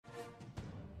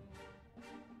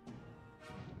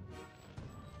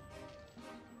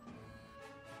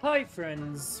Hi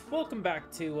friends, welcome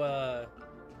back to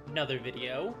another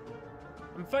video.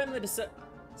 I'm finally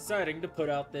deciding to put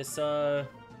out this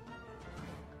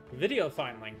video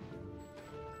finally.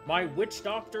 My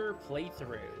Witchdoctor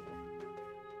playthrough.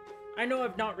 I know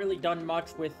I've not really done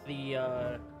much with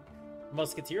the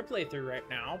Musketeer playthrough right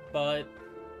now, but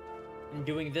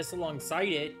doing this alongside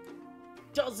it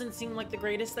doesn't seem like the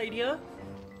greatest idea,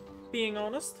 being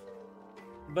honest.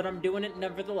 But I'm doing it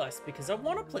nevertheless, because I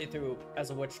want to play through as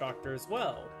a Witchdoctor as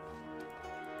well.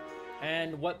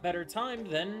 And what better time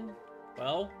than,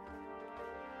 well,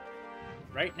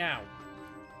 right now.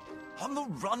 On the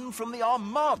run from the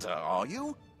Armada, are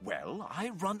you? Well, I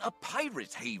run a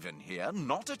pirate haven here,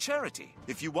 not a charity.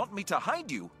 If you want me to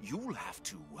hide you, you'll have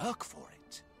to work for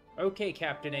it. Okay,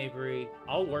 Captain Avery,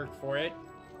 I'll work for it.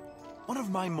 One of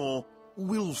my more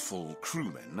willful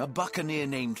crewmen, a buccaneer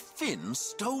named Finn,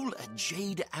 stole a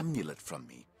Jade amulet from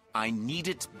me. I need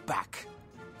it back.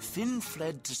 Finn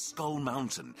fled to Skull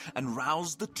Mountain and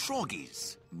roused the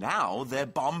Troggies. Now they're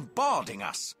bombarding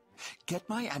us. Get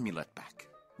my amulet back.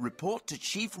 Report to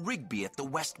Chief Rigby at the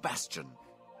West Bastion.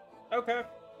 Okay.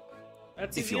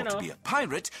 That's If easy you're enough. to be a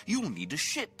pirate, you'll need a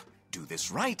ship. Do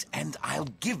this right, and I'll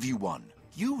give you one.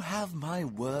 You have my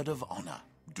word of honor.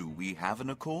 Do we have an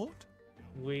accord?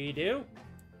 We do.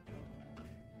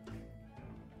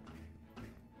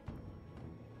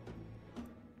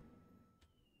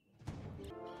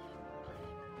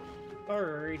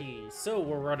 Alrighty, so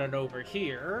we're running over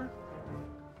here.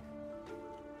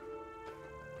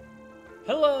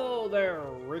 Hello there,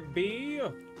 Rigby.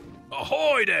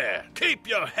 Ahoy there! Keep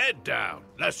your head down,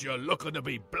 unless you're looking to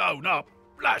be blown up.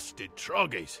 Blasted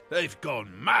Troggies. They've gone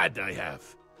mad, they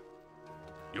have.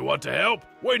 You want to help?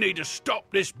 We need to stop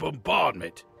this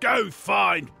bombardment. Go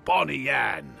find Bonnie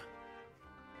Ann.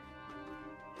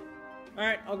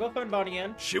 Alright, I'll go find Bonnie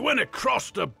Ann. She went across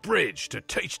the bridge to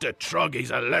teach the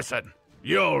Troggies a lesson.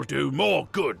 You'll do more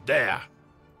good there.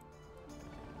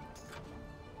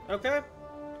 Okay.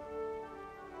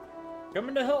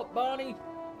 Coming to help, Bonnie.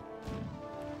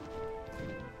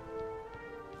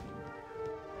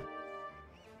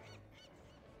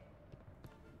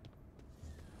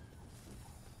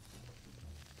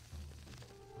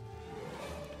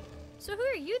 So who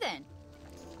are you then?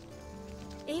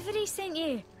 Avery sent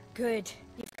you. Good.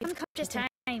 You've come just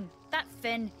time. That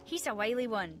Finn, he's a wily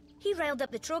one. He riled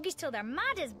up the Troggies till they're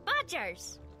mad as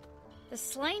badgers. The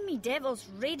slimy devils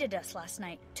raided us last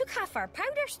night. Took half our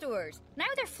powder stores. Now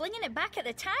they're flinging it back at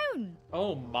the town.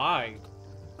 Oh my.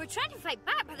 We're trying to fight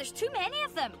back, but there's too many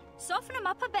of them. Soften them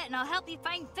up a bit and I'll help you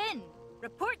find Finn.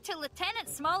 Report to Lieutenant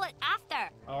Smollett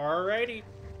after. Alrighty.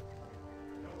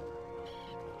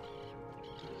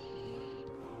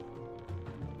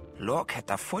 Look at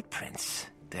the footprints.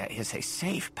 There is a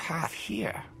safe path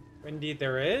here. Indeed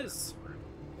there is.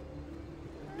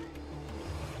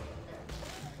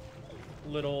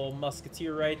 Little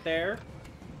musketeer right there.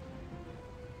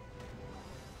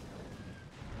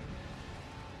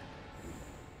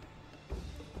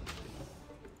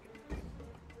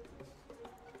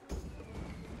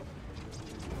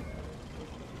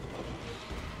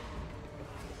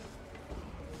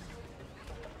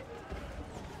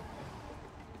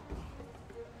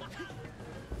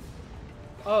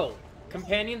 Oh,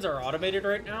 companions are automated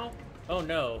right now? Oh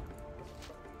no.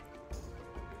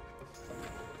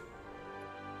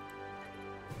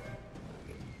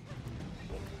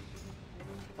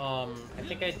 I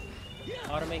think I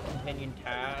automate companion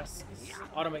tasks.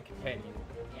 Automate companion.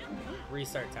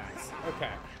 Restart tasks.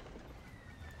 Okay.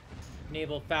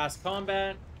 Enable fast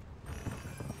combat.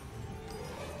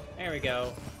 There we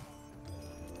go.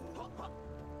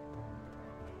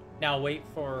 Now wait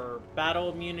for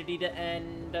battle immunity to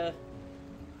end.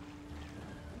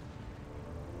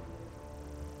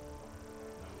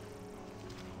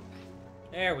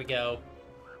 There we go.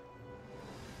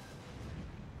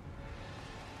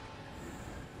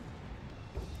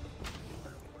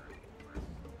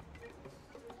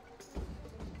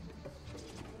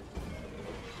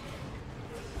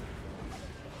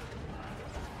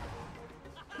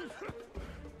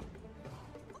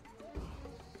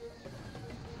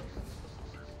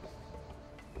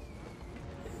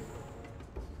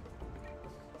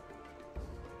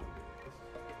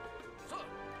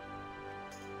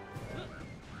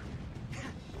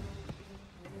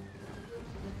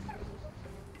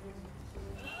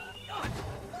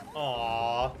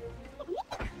 Aww.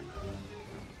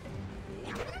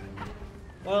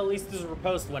 Well, at least his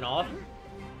riposte went off.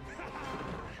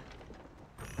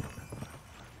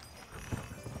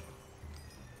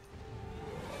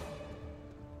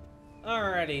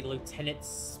 Alrighty, Lieutenant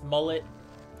Smollett.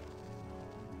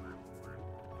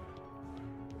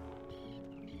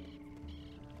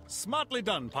 Smartly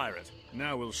done, pirate.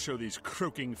 Now we'll show these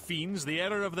croaking fiends the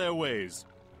error of their ways.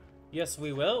 Yes,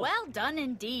 we will. Well done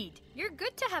indeed. You're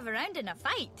good to have around in a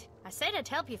fight. I said I'd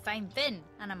help you find Finn,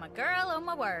 and I'm a girl on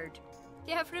my word.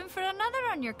 Do you have room for another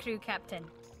on your crew, Captain?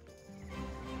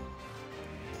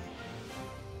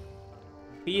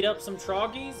 Beat up some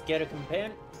troggies, get a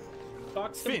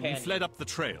fox Finn companion. fled up the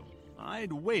trail.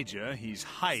 I'd wager he's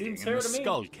hiding Seems in fair the to me.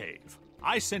 Skull Cave.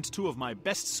 I sent 2 of my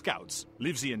best scouts,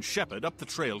 Livesey and Shepard, up the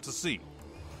trail to see.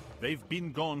 They've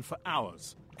been gone for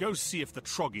hours. Go see if the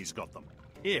troggies got them.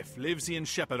 If Livesey and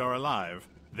Shepard are alive,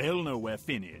 they'll know where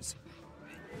Finn is.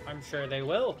 I'm sure they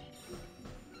will.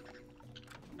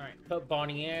 Alright, put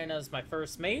Bonnie in as my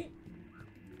first mate.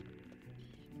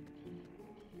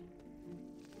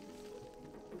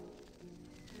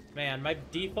 Man, my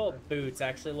default boots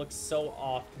actually look so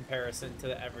off comparison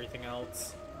to everything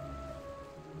else.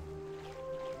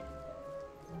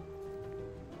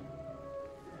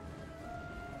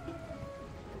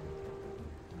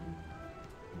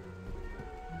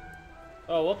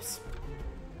 Oh, whoops.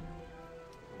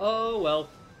 Oh, well.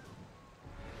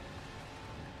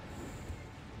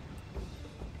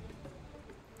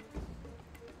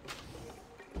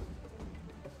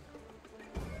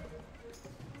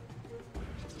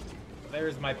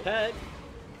 There's my pet.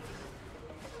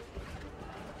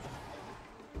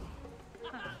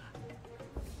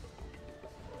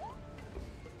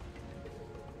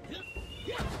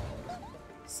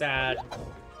 Sad.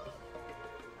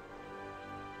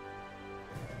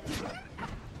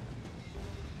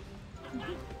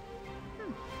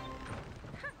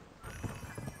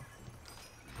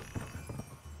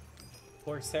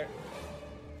 Corsair.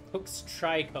 Hook's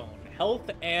Tricone. Health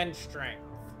and strength.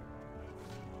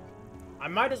 I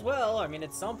might as well. I mean,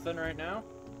 it's something right now.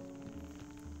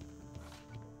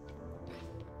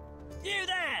 You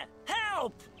there!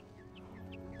 Help!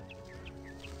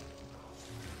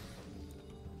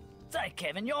 Say,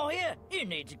 Kevin, you're here? You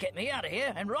need to get me out of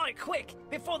here, and right quick,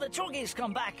 before the troggies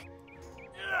come back.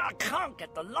 I can't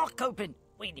get the lock open.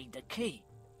 We need the key.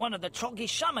 One of the troggy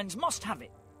shamans must have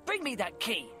it. Bring me that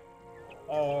key.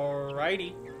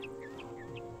 Alrighty.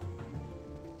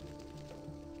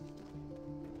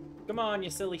 Come on, you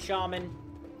silly shaman.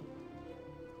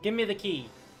 Give me the key.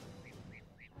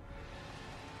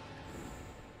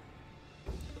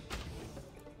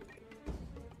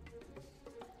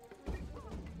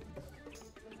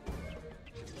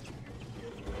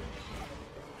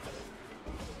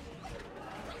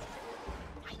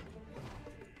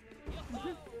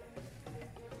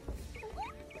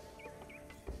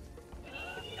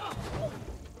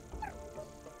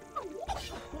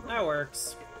 That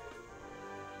works.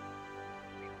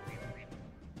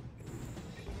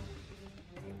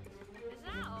 Is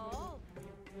that all?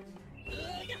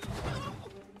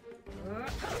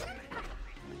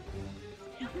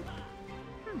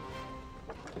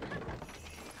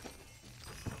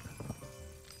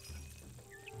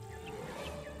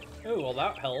 Oh, well,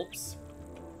 that helps.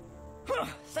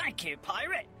 Thank you,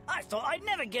 pirate. I thought I'd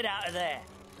never get out of there.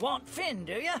 Want Finn,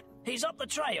 do you? He's up the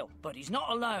trail, but he's not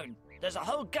alone. There's a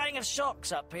whole gang of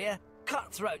sharks up here.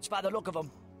 Cutthroats by the look of them.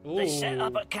 They set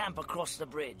up a camp across the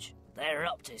bridge. They're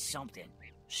up to something.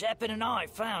 Shepard and I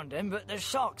found them, but the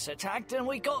sharks attacked and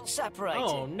we got separated.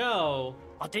 Oh, no.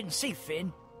 I didn't see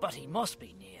Finn, but he must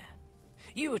be near.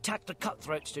 You attack the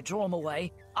cutthroats to draw them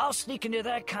away. I'll sneak into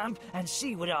their camp and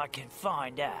see what I can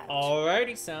find out.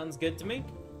 Alrighty, sounds good to me.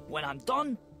 When I'm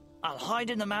done, I'll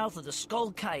hide in the mouth of the Skull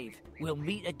Cave. We'll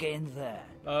meet again there.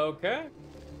 Okay.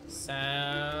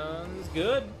 Sounds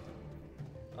good.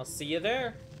 I'll see you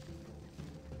there.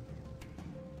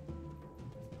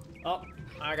 Oh,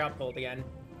 I got pulled again.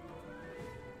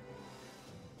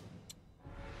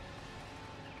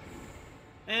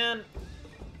 And...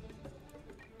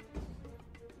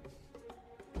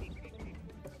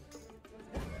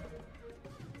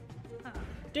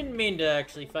 didn't mean to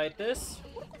actually fight this.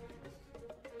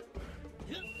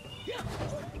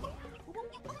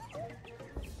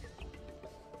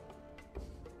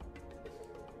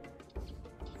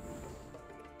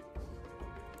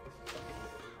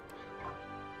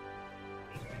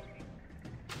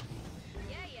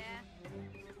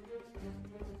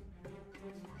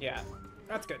 Yeah,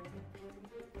 that's good.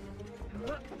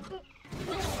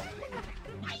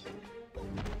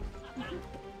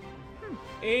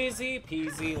 Easy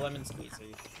peasy lemon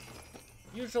squeezy.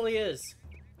 Usually is.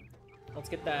 Let's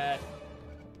get that.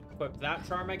 Equip that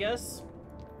charm, I guess.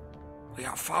 We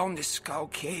have found the Skull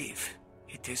Cave.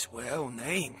 It is well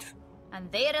named.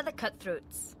 And there are the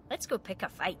cutthroats. Let's go pick a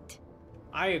fight.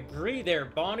 I agree there,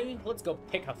 Bonnie. Let's go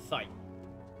pick a fight.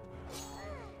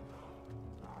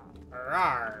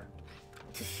 Rawr.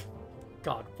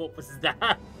 God, what was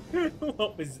that?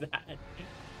 What was that?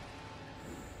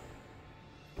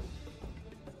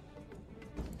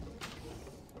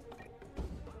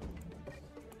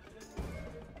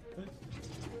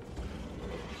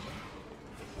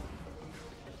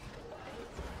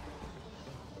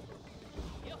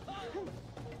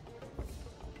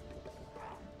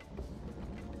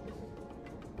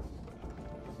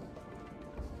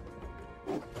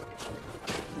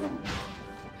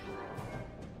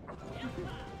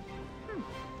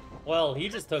 Well, he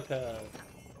just took a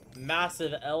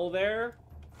massive L there.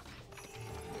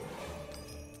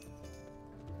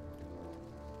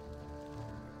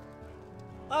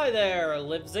 Hi there,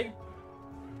 Livesy.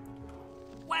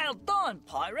 Well done,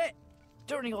 pirate.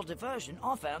 During your diversion,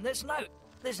 I found this note.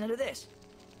 Listen to this.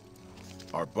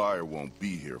 Our buyer won't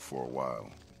be here for a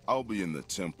while. I'll be in the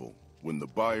temple. When the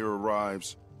buyer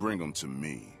arrives, bring him to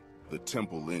me. The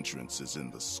temple entrance is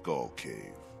in the Skull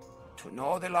Cave. To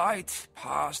know the light,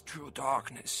 pass through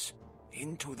darkness.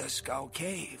 Into the Skull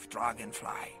Cave, Dragonfly.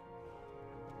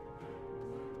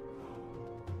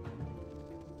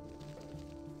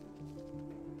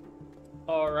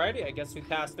 Alrighty, I guess we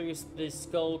passed through the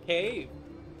Skull Cave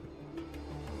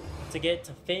to get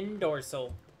to Finn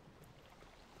Dorsal.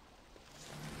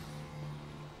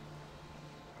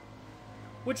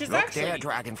 Which is Look actually... there,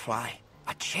 Dragonfly.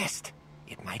 A chest.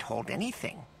 It might hold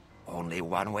anything. Only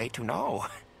one way to know.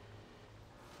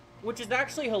 Which is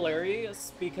actually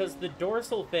hilarious, because the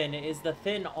dorsal fin is the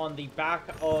fin on the back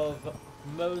of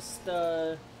most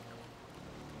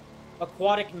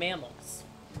aquatic mammals.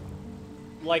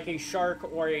 Like a shark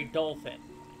or a dolphin.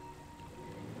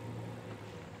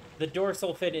 The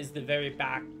dorsal fin is the very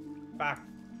back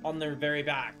on their very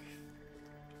back.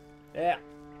 Yeah.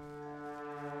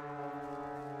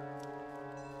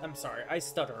 I'm sorry, I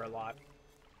stutter a lot.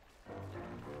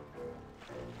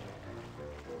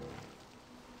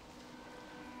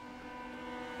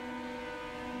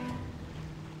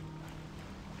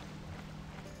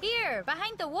 Here,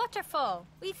 behind the waterfall.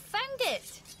 We found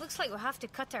it. Looks like we'll have to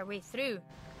cut our way through.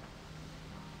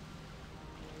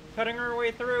 Cutting our way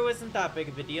through isn't that big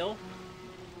of a deal.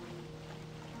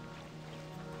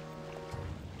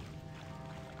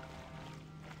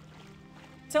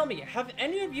 Tell me, have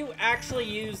any of you actually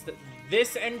used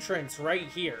this entrance right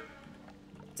here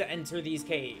to enter these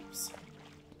caves?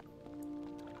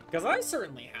 Because I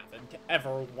certainly haven't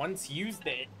ever once used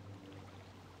it.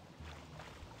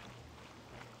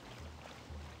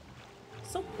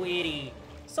 So pretty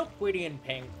and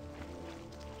pink.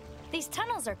 These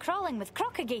tunnels are crawling with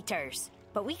crocodigators,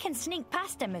 but we can sneak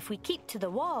past them if we keep to the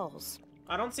walls.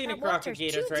 I don't see any That water's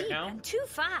crocodigators too right deep now. and too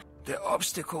fast. The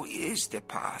obstacle is the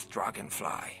path,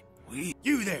 Dragonfly.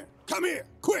 You there! Come here!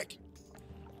 Quick!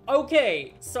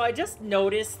 Okay, so I just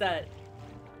noticed that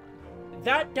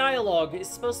dialogue is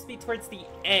supposed to be towards the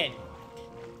end.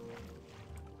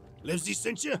 Livesy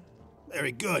sent you?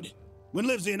 Very good. When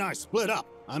Livesy and I split up,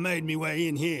 I made me way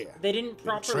in here. They didn't Been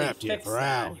properly trapped here fix for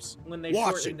that hours. when they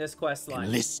Watching shortened this quest line.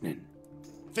 and listening.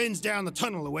 Finn's down the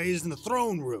tunnel a ways in the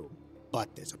throne room.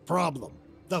 But there's a problem.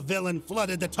 The villain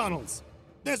flooded the tunnels.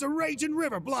 There's a raging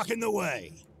river blocking the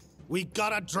way. We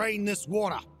gotta drain this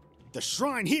water. The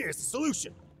shrine here is the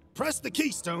solution. Press the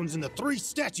keystones in the 3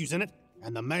 statues in it,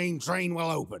 and the main drain will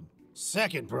open.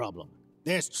 Second problem.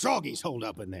 There's troggies holed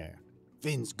up in there.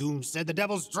 Finn's goons said the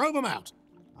devils drove them out.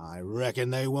 I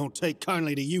reckon they won't take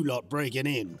kindly to you lot breaking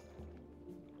in.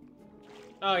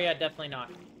 Oh yeah, definitely not.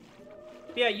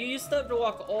 Yeah, you used to have to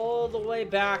walk all the way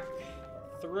back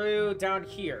through down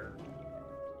here.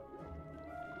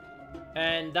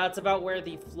 And that's about where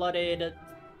the flooded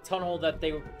tunnel that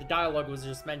the dialogue was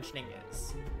just mentioning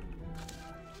is.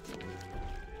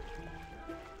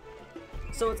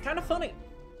 So it's kind of funny.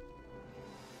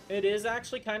 It is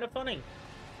actually kind of funny.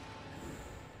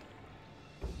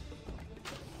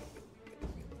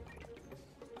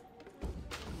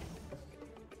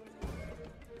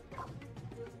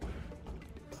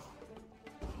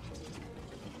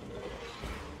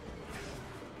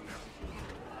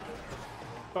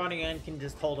 Bonnie Ann can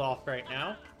just hold off right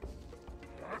now.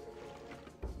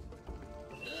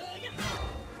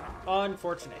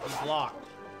 Unfortunate, he blocked.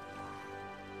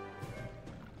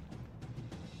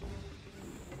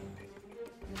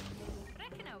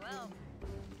 Reckon I will.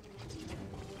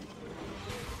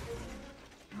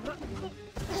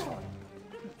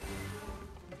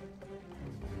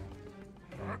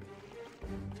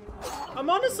 I'm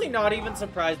honestly not even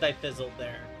surprised I fizzled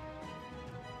there.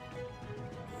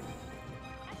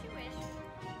 As you wish.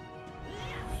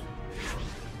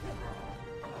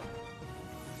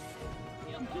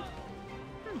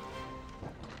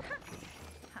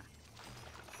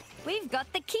 We've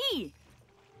got the key.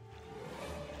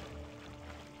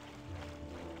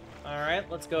 Alright,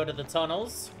 let's go to the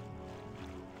tunnels.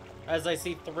 As I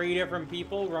see 3 different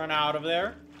people run out of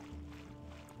there.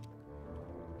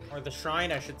 Or the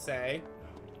shrine, I should say.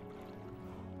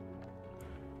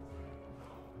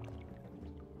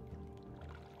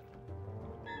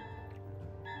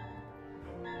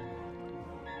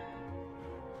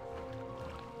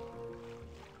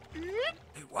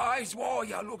 The wise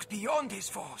warrior looks beyond his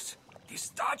foes. The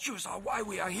statues are why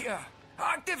we are here.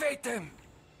 Activate them!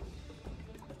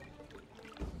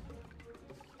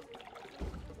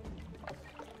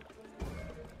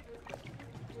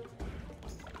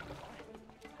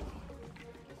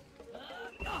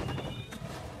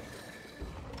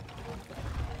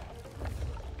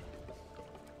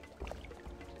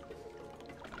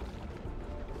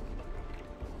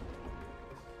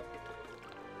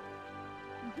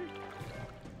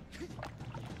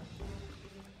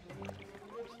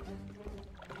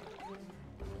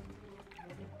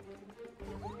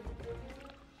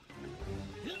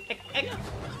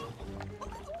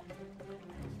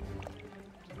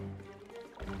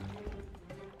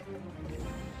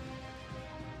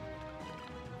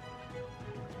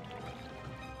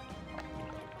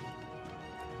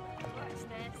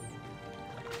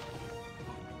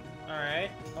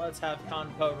 Alright, let's have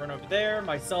Kanpo run over there,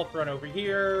 myself run over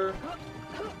here.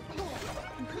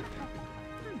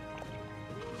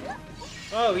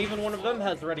 Oh, even one of them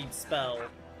has readied spell.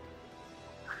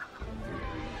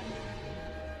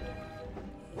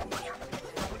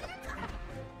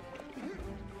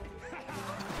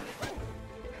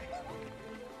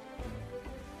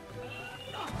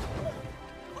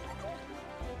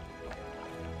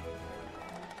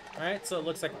 Alright, so it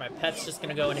looks like my pet's just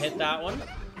gonna go and hit that one.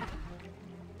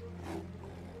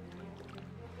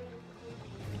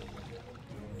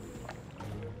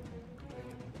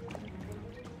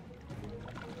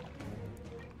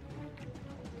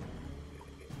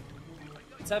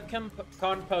 Let's have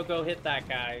Kanpo go hit that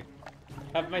guy.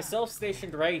 Have myself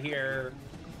stationed right here,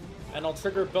 and I'll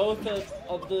trigger both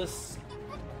of the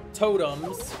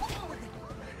totems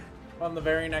on the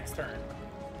very next turn.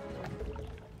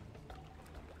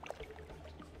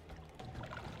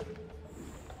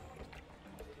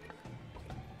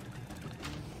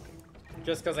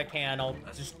 Just because I can, I'll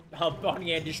just hop on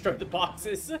you and destroy the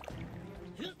boxes.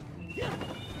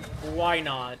 Why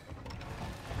not?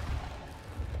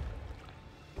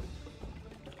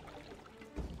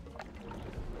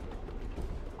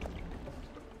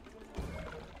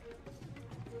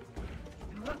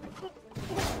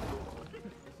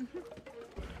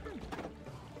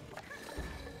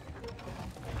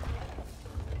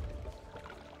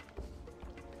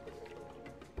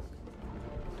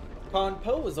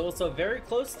 Kanpo was also very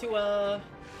close to,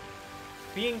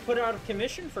 being put out of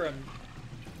commission for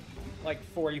like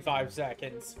 45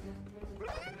 seconds.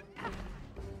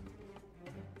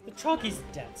 The Chalky's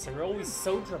deaths are always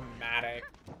so dramatic.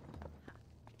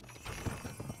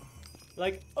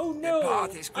 Like, oh no,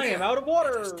 I am out of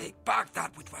water! Let us take back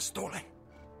that which was stolen.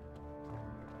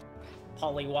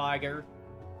 Pollywagger.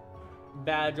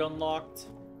 Badge unlocked.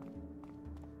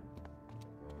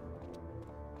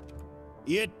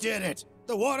 You did it!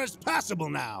 The water's passable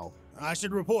now! I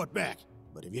should report back.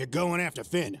 But if you're going after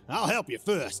Finn, I'll help you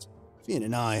first. Finn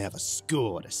and I have a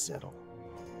score to settle.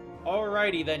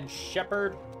 Alrighty then,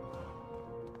 Shepherd.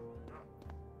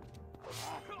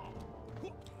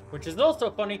 Which is also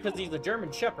funny because he's a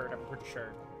German Shepherd, I'm pretty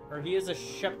sure. Or he is a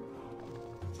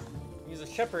he's a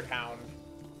Shepherd Hound.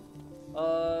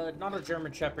 Not a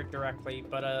German Shepherd directly,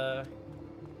 but I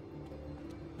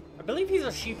believe he's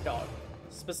a sheepdog.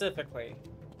 Specifically.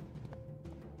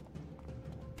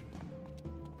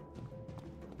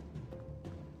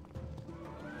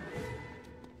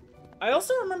 I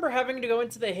also remember having to go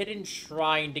into the hidden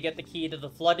shrine to get the key to the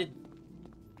flooded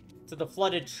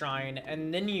shrine,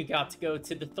 and then you got to go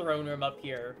to the throne room up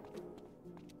here.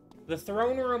 The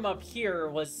throne room up here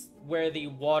was where the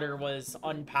water was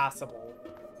unpassable.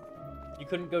 You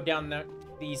couldn't go down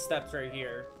these steps right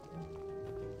here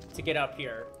to get up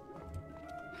here.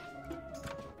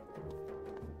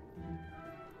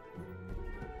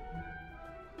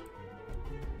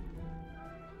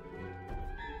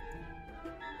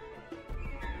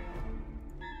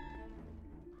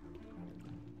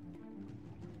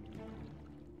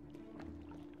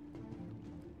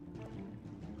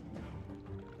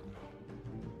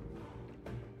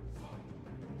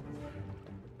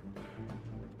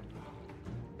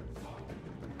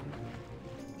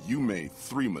 You made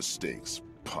 3 mistakes,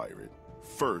 pirate.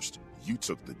 First, you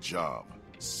took the job.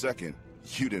 Second,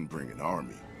 you didn't bring an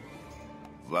army.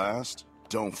 Last,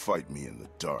 Don't fight me in the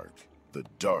dark. The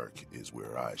dark is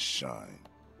where I shine.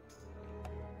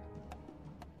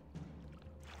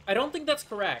 I don't think that's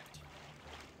correct.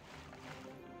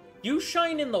 You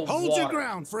shine in the water. Hold your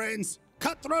ground, friends.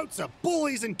 Cutthroats are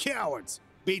bullies and cowards.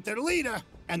 Beat their leader,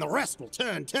 and the rest will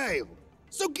turn tail.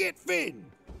 So get Finn!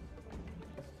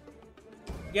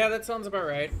 Yeah, that sounds about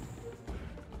right.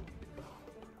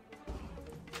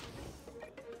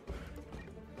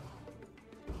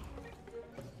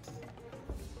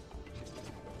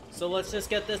 So let's just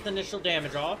get this initial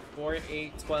damage off. 4,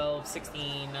 8, 12,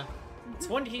 16,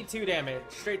 22 damage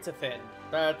straight to Finn.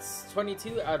 That's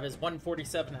 22 out of his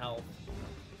 147 health.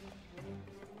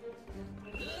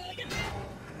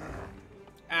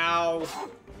 Ow.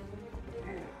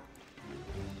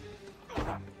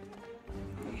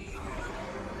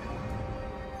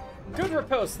 Good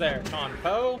riposte there,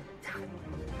 Conpo.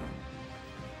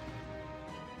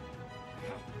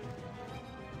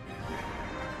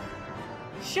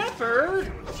 Shepard!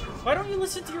 Why don't you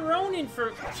listen to your own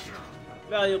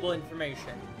valuable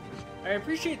information? I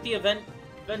appreciate the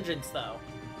vengeance, though.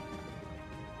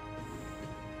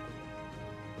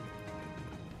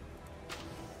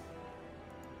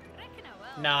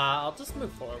 Nah, I'll just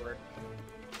move forward.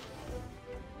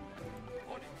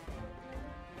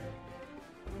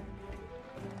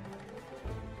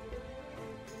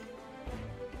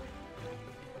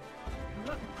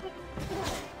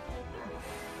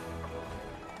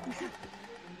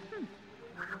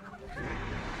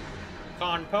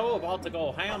 Conpo about to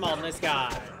go ham on this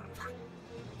guy.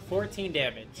 14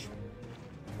 damage.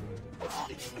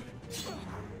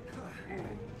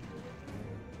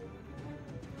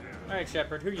 Alright,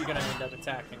 Shepard, who are you gonna end up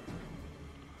attacking?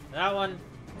 That one?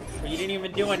 Well, you didn't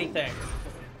even do anything.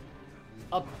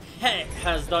 A pet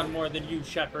has done more than you,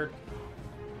 Shepard.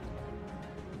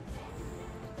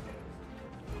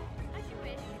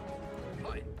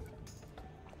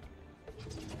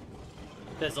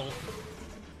 Fizzle.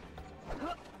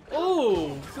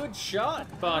 Ooh, good shot,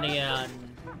 Bonnie-Ann.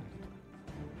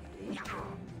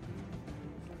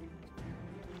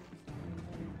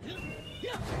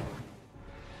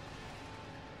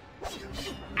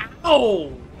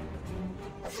 Ow!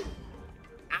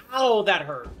 Ow, that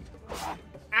hurt.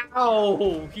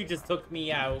 Ow, he just took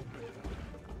me out.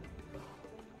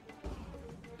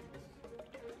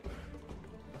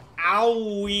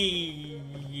 Owie.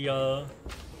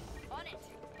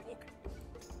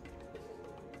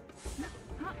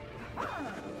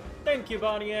 Thank you,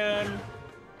 Bonnie-Ann.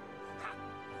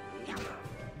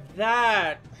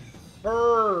 That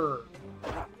hurt.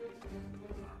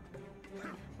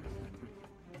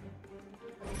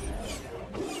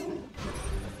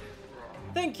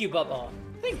 Thank you, Bubba.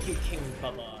 Thank you, King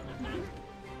Bubba.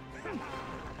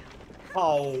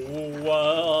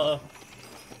 Oh,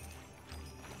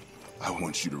 I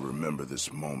want you to remember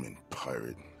this moment,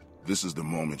 Pirate. This is the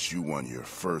moment you won your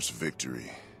first victory,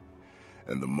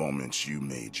 and the moment you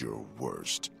made your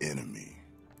worst enemy.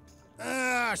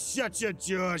 Ah, shut your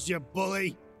jaws, you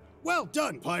bully. Well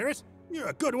done, Pirate. You're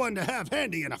a good one to have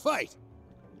handy in a fight.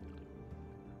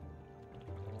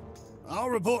 I'll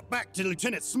report back to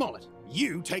Lieutenant Smollett.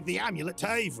 You take the amulet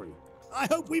to Avery. I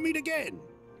hope we meet again.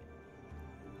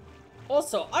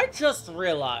 Also, I just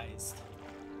realized.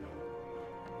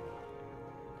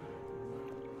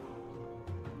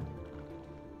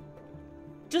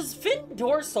 Does Finn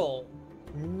Dorsal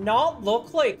not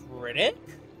look like Riddick?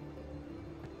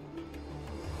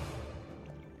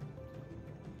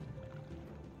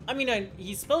 I mean,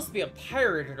 he's supposed to be a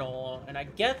pirate and all, and I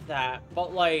get that,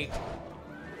 but like,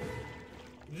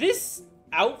 this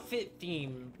outfit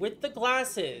theme with the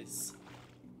glasses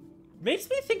makes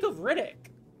me think of Riddick.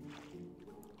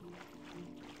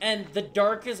 And the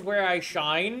dark is where I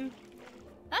shine.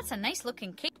 That's a nice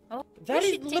looking cape. Oh, that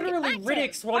is literally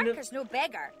Riddick's one. Parker's no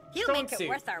beggar. He'll make it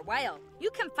worth our while.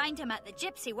 You can find him at the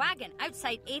Gypsy Wagon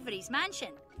outside Avery's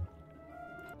mansion.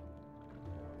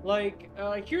 Like,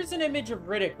 here's an image of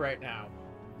Riddick right now.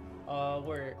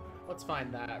 Let's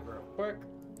find that real quick.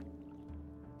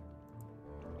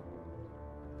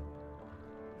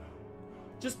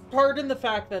 Just pardon the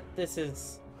fact that this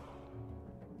is...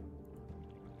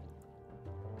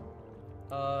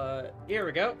 here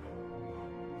we go.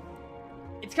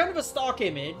 It's kind of a stock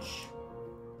image,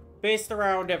 based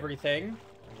around everything.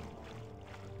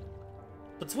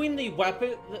 Between the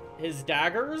weapon, his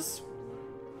daggers,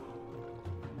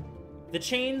 the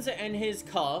chains and his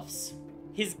cuffs,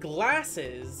 his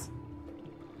glasses,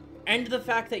 and the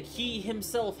fact that he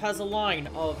himself has a line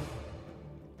of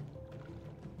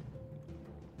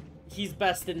he's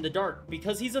best in the dark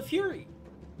because he's a Fury.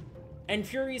 And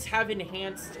Furies have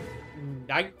enhanced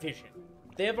night vision.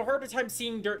 They have a harder time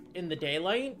seeing dirt in the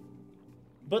daylight,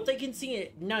 but they can see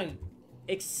it at night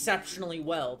exceptionally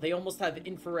well. They almost have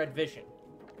infrared vision.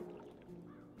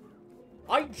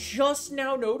 I just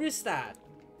now noticed that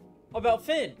about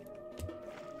Finn.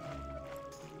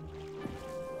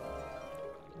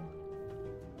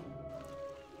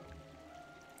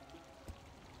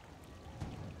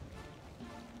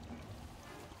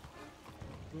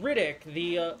 Riddick,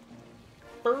 the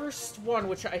first one,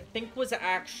 which I think was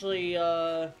actually,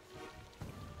 so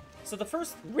the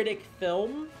first Riddick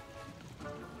film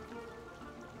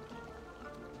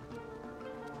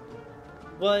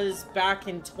was back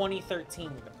in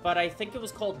 2013, but I think it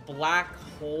was called Black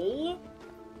Hole.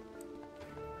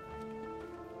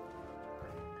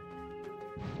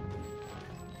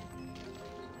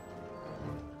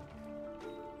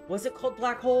 Was it called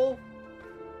Black Hole?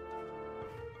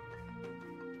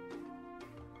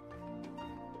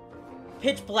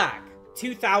 Pitch Black,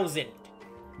 2000.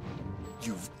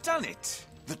 You've done it.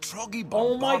 The Troggy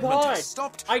Oh my bombardment god! has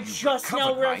stopped. I You've just now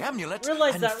recovered my amulet,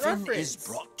 realized and that Finn reference. is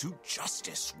brought to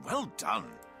justice. Well done.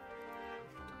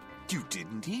 You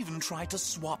didn't even try to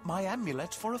swap my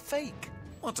amulet for a fake.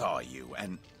 What are you,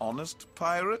 an honest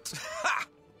pirate? Ha!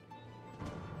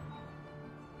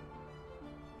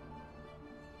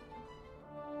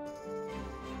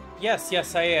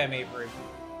 Yes, I am, Avery.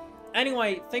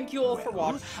 Anyway, thank you all for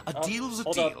Well, watching. a deal's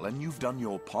a deal, and you've done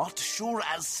your part, sure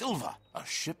as silver. A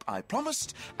ship I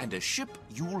promised, and a ship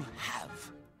you'll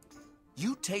have.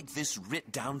 You take this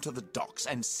writ down to the docks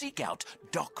and seek out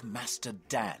Dockmaster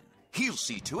Dan. He'll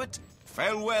see to it.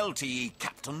 Farewell to ye,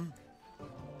 Captain.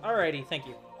 Alrighty, thank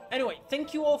you. Anyway,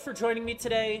 thank you all for joining me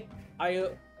today.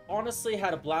 I honestly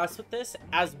had a blast with this,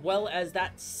 as well as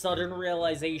that sudden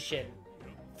realization.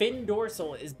 Finn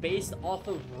Dorsal is based off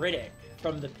of Riddick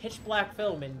from the Pitch Black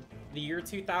film in the year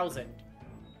 2000.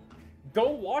 Go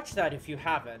watch that if you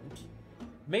haven't.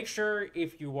 Make sure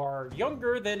if you are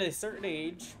younger than a certain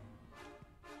age,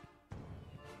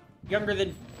 younger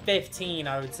than 15,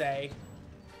 I would say,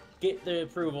 get the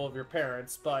approval of your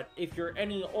parents. But if you're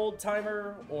any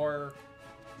old-timer or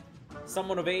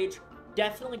someone of age,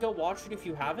 definitely go watch it if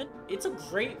you haven't. It's a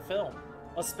great film,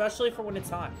 especially for when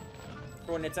it's on,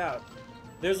 for when it's out.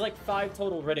 There's like 5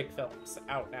 total Riddick films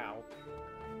out now.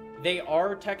 They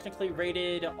are technically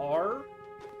rated R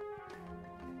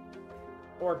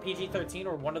or PG-13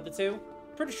 or one of the two.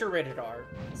 Pretty sure rated R.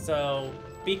 So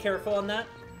be careful on that.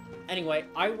 Anyway,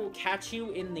 I will catch you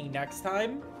in the next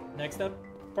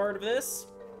part of this,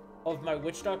 of my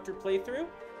Witchdoctor playthrough.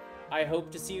 I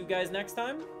hope to see you guys next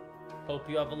time. Hope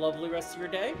you have a lovely rest of your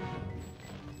day.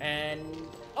 And,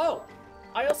 oh,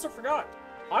 I also forgot.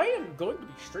 I am going to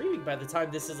be streaming by the time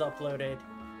this is uploaded.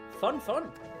 Fun.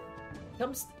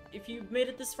 If you've made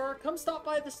it this far, come stop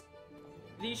by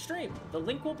the stream. The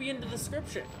link will be in the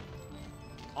description.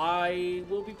 I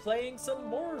will be playing some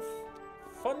more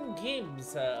fun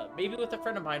games. Maybe with a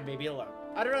friend of mine, maybe alone.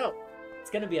 I don't know. It's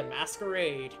gonna be a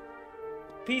masquerade.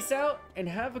 Peace out, and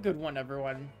have a good one,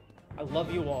 everyone. I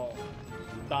love you all.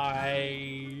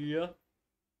 Bye.